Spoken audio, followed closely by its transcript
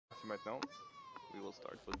right now, we will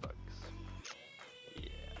start with bugs. Yeah,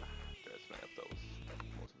 there's many of those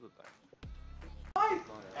most of the time.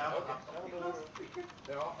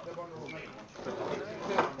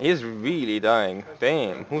 He's really dying.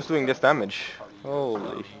 Damn, who's doing this damage?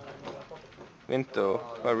 Holy. Vinto.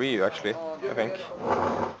 Or Ryu, actually, I think.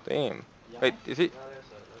 Damn. Wait, is he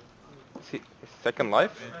second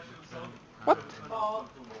life? What?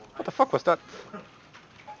 What the fuck was that?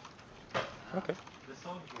 Okay.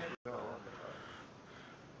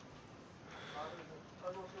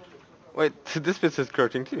 Wait, this bitch is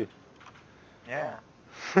crouching too. Yeah.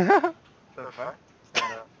 The fuck?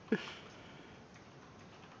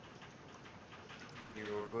 You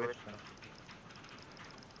were good.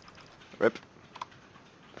 Rip.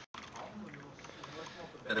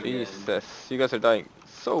 Jesus, you guys are dying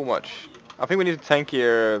so much. I think we need to tank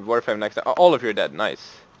your warframe next time. All of you are dead,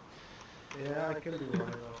 nice. Yeah, I can do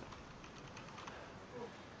one.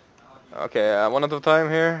 Okay, one at a time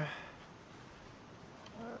here.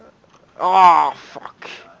 Oh, fuck.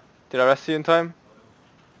 Did I rest you in time?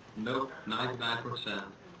 Nope, 99%.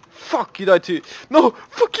 Fuck, you died too. No,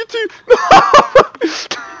 fuck you too.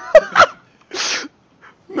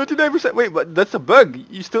 99%. Wait, but that's a bug.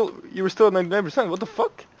 You were still at 99%. What the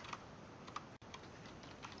fuck?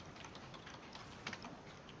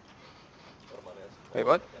 Wait,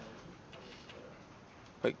 what?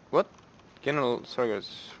 Wait, what? General Sargas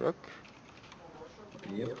Rook?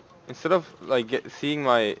 Yep. Instead of like seeing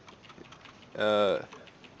my that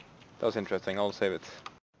was interesting, I'll save it.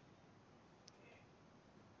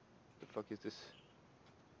 The fuck is this?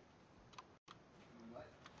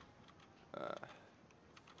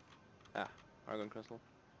 Argon crystal.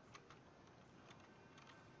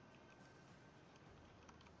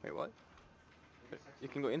 Wait, what? You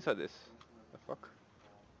can go inside this. The fuck?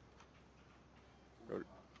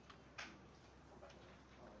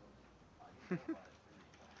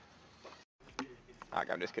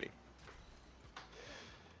 I'm just kidding.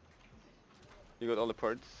 You got all the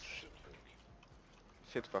parts?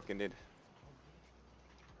 Shit fucking did.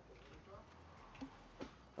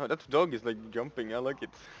 Oh, that dog is like jumping, I like it.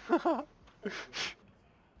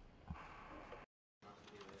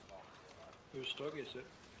 Whose dog is it?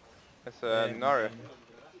 It's Nara.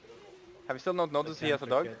 Have you still not noticed he has a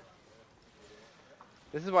dog?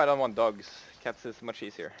 This is why I don't want dogs. Cats is much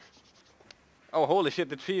easier. Oh, holy shit,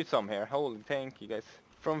 the tree's some here. Holy, thank you guys.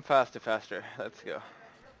 From fast to faster. Let's go.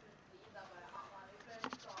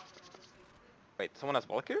 Wait, someone has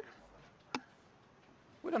Volker?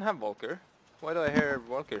 We don't have Volker. Why do I hear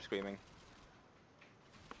Volker screaming?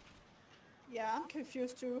 Yeah, I'm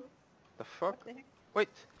confused too. The fuck? What the heck? Wait,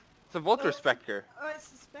 it's a Volker Spectre. Oh,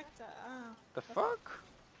 it's a Spectre. Ah. The fuck?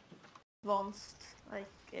 Advanced, like,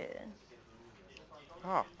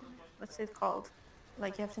 Oh. what's it called?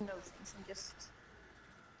 Like, you have to know things and just...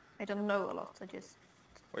 I don't know a lot, Wait,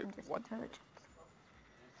 I'm just what? intelligent.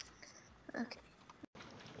 Okay.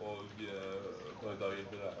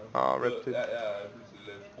 Oh, rip dude.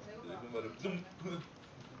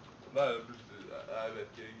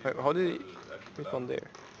 Wait, how did he... Which one there?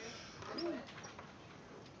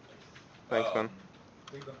 Thanks, man.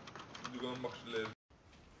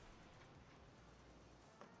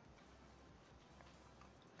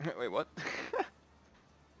 Wait, what?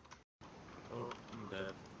 Oh, I'm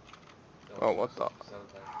dead. Oh, what the?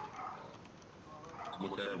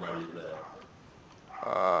 Almost everybody's dead.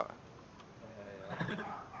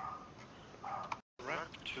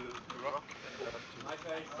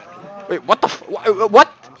 Wait, what the f- what? What?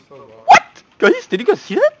 Guys, did you guys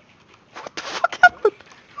see that? What the fuck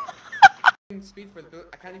happened? Speed for the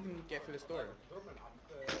I can't even get through this door.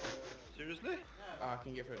 Seriously? Oh, I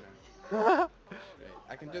can get through it now. Right.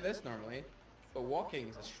 I can do this normally, but walking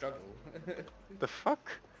is a struggle. The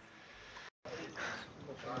fuck?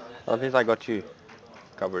 At least I got you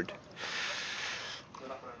covered.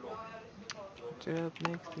 Just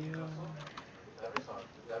next to you.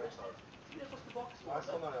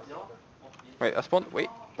 Wait, I spawned. Wait,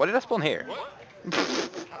 why did I spawn here?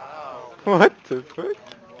 What the fuck?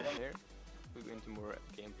 Here, we go into more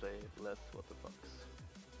gameplay, less what the fucks.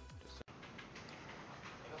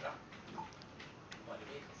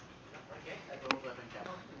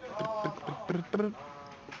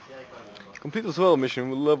 Complete the swell mission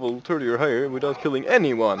with level 30 or higher without killing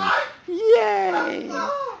anyone. Yay!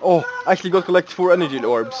 Oh, I actually got collect 4 energy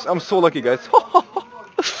orbs. I'm so lucky, guys.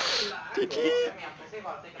 GG.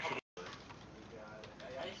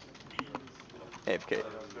 AFK.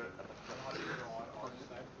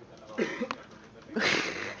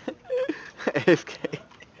 AFK.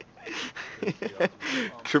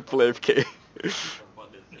 Triple AFK.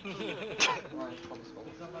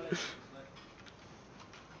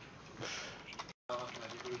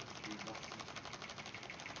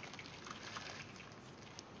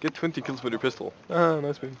 Get 20 kills with your pistol. Ah,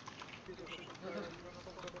 nice win.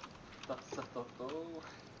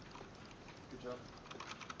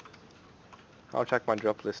 I'll check my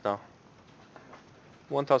drop list now.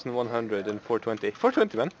 1,100 and 420.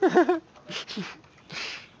 420, man.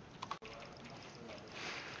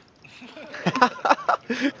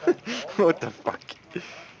 What the fuck?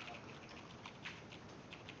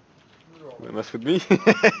 You mess with me?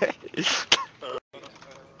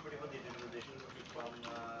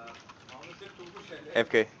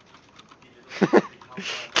 FK.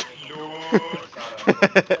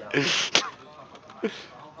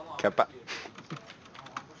 Kappa.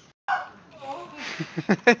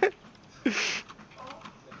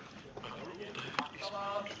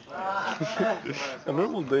 A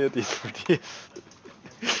normal day at these parties.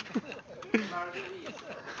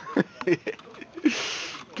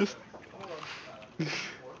 just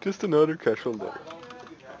just another casual day.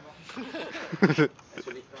 Just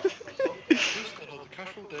another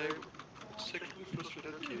casual day with sexually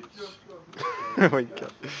frustrated kids. Oh my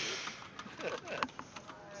god.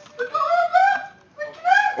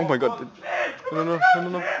 Oh my god. No, no, no, no,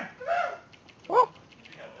 no. Oh!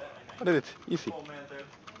 I did it. Easy.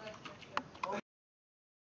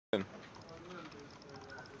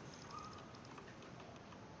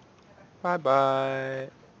 Bye bye.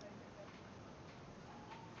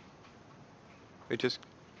 It just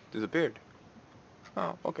disappeared.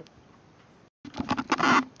 Oh, okay.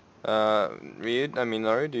 Reed, I mean,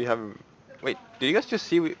 Nori, do you have... Wait, did you guys just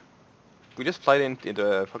see we just flied into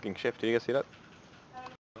the fucking ship, did you guys see that?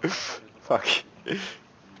 Fuck.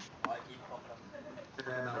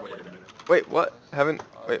 Wait, what?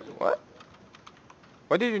 Wait, what?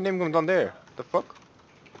 Why did your name come down there? The fuck?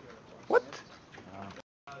 What?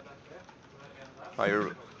 Oh,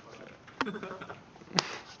 you're...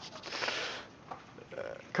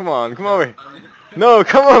 come on, come over here. No,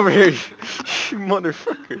 come over here, you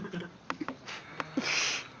motherfucker.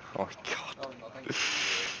 Oh my god.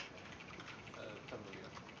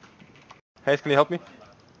 Hey, can you help me?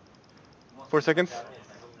 4 seconds.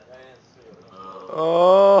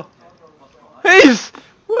 Oh. Hayes!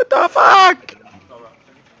 What the fuck?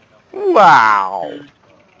 Wow.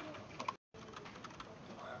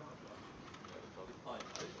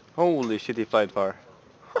 Holy shit, he flied far.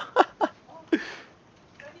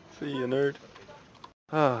 See you, nerd.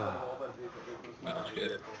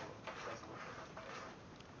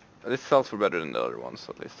 This sells for better than the other ones,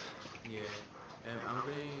 at least. Yeah. I'm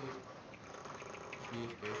going to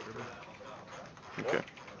use base for a bit. Okay.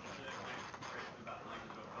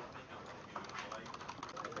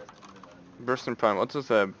 Burst and Prime. What's this?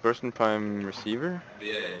 A Burst and Prime receiver?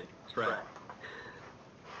 Yeah, track.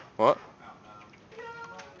 What?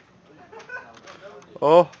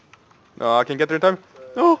 Oh. No, I can get there in time.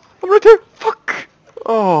 No, I'm right there. Fuck.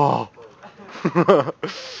 Oh.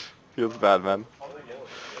 Feels bad, man.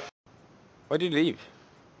 Why did you leave?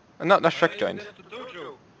 Not Shrek joined. I left the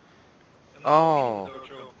dojo. And Oh. the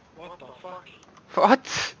dojo. What the fuck?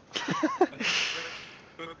 What?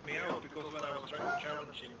 Booked me out because when I was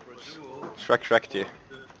challenging for a duel, Shrek you.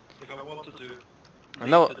 if I wanted to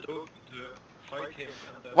No. leave the dojo to fight him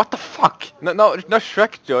and then... What the fuck? No,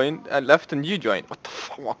 Shrek joined and left and you joined. What the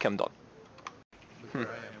fuck? What I'm done. Before I am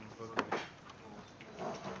booking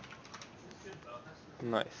it.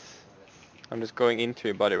 Nice. I'm just going into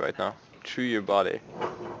your body right now. Through your body.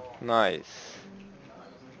 Nice.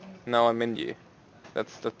 Now I'm in you.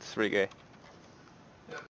 That's really gay.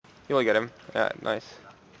 You will get him. Yeah, nice.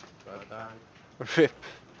 But Rip.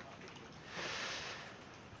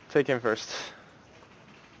 Take him first.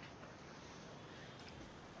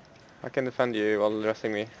 I can defend you while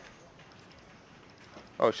resting me.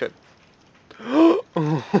 Oh shit. Oh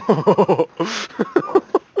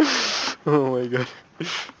my god.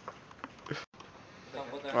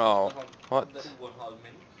 Oh, what?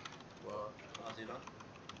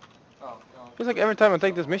 It's like every time I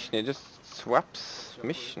take this mission, it just swaps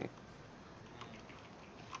mission.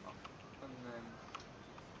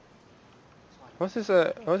 What's this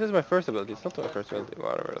my first ability? It's not my first ability,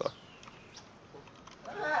 whatever though.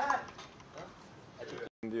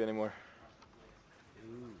 Can't do anymore.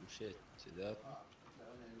 ooh, shit. See that?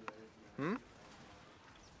 Hmm?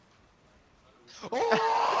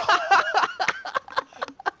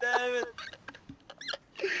 Damn it!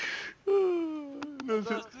 No, That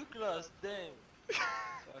was too close, damn.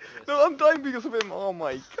 no, I'm dying because of him. Oh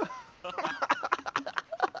my god.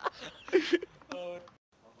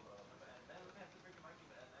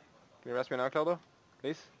 Can you rest me now, Claudio?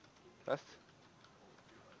 Please? Rest?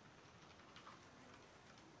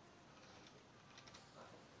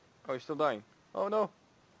 Oh, you're still dying. Oh no.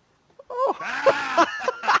 Oh!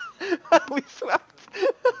 We swept!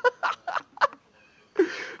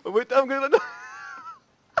 Oh, wait, I'm gonna die!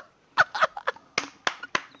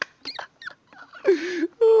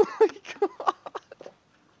 Oh my god!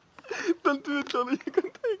 Don't do it, Johnny, you can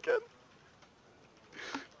take it!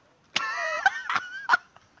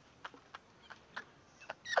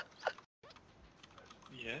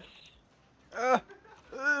 Yes.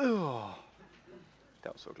 Oh.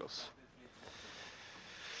 That was so close.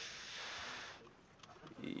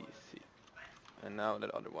 Easy. And now that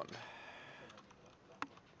other one.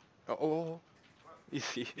 Oh, oh, oh.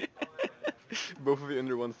 Easy. Both of you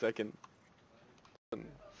under 1 second. 7,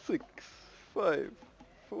 6, 5,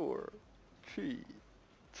 4, 3,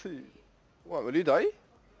 2, 1. Will you die?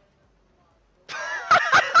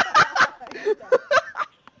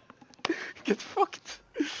 Get fucked.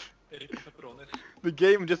 The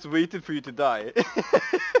game just waited for you to die.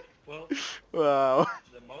 Well, Wow.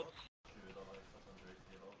 the mods.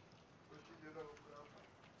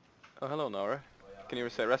 Oh, hello, Nara. Can you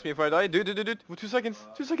rest me if I die? Do. 2 seconds.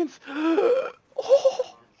 2 seconds.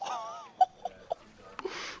 Oh.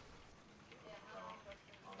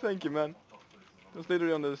 Thank you, man. It was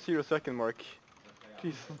literally on the 0 second mark.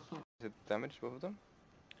 Jeez. Is it damage, both of them?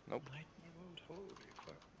 Nope. Lightning mode, holy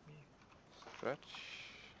fuck me. Stretch.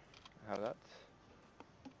 I have that.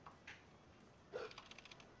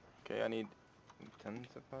 Okay, I need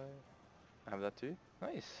intensify. I have that too.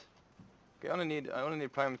 Nice. Okay, I only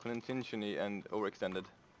need prime contingency and overextended.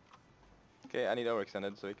 Okay, I need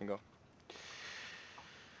overextended so we can go.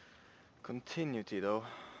 Continuity though.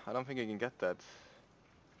 I don't think I can get that.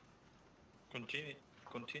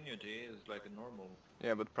 Continuity is like a normal.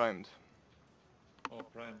 Yeah, but primed. Oh,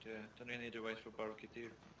 primed, yeah. Then you need to wait for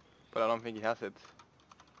Baroketeer. But I don't think he has it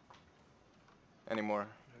anymore.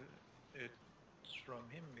 It's from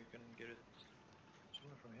him, you can get it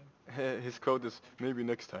sooner from him. His code is maybe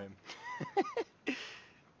next time.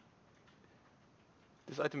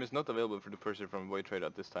 This item is not available for the person from Void Trade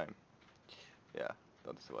at this time. Yeah,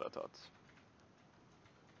 that's what I thought.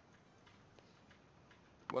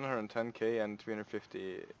 110k and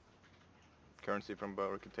 350 currency from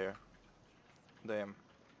Baroketeer. Damn.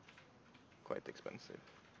 Quite expensive.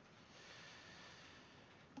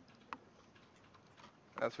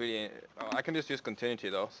 That's really... Oh, I can just use continuity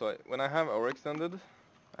though, so when I have overextended,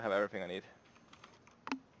 I have everything I need.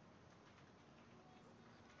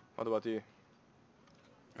 What about you?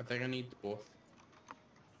 I think I need both.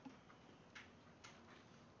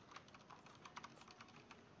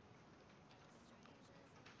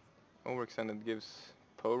 Overextended gives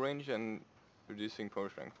power range and reducing power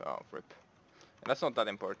strength. Oh, rip. And that's not that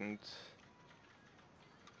important.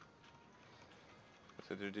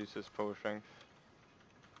 Because it reduces power strength.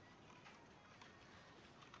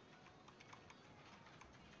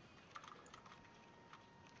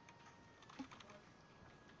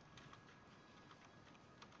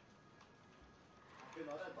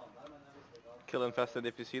 Kill infested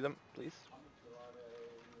if you see them, please.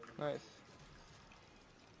 Nice.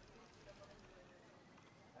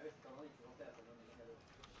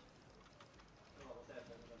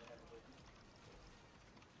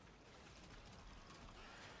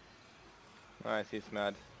 Nice, he's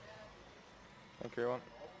mad. Thank you, everyone.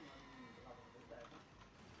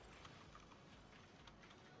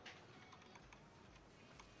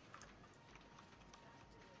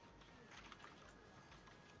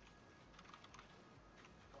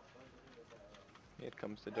 Here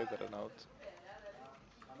comes the juggernaut.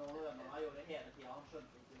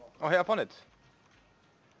 Oh, hey, upon it!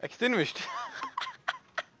 Extinguished!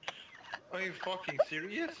 Are you fucking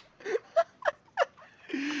serious?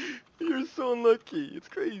 You're so unlucky, it's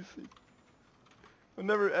crazy. I've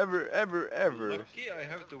never ever. Lucky I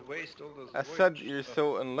have to waste all those I void said you're stuff.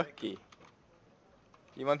 so unlucky.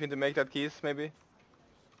 You want me to make that keys, maybe?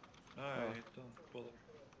 No, I don't bother.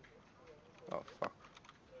 Oh, fuck.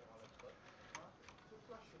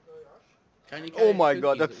 Can you Oh carry my two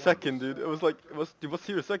god, keys that at second, once? dude. It was like, it was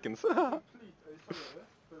 0 seconds.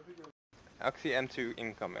 Axie M2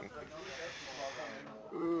 incoming.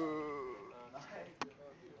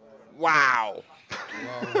 Wow!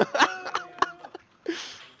 Wow.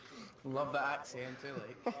 Love the accent too,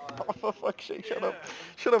 like. Oh, for fuck's sake, shut up.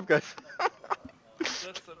 Shut up, guys. That's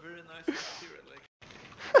a very nice material, like.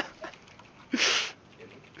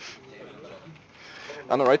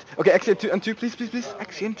 I know, right? Okay, Axie M2, please,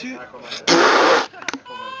 Axie M2.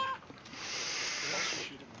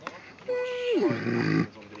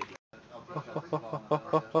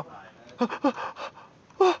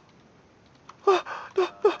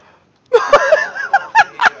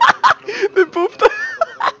 They both died.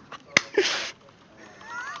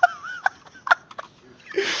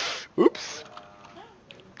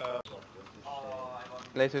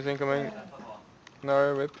 Lasers incoming.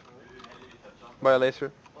 No, rip. By a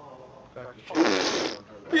laser.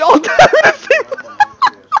 Y'all dead!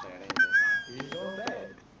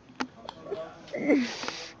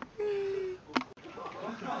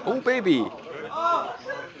 Oh baby!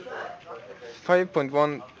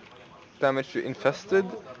 5.1 damage to infested,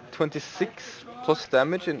 26 plus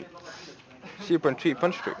damage and 0.3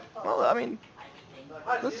 punch trick. Well, I mean,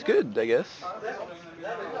 that's good, I guess.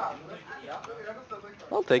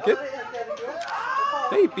 I'll take it.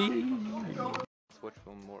 Baby! Let's watch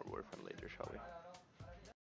one more Warframe later, shall we?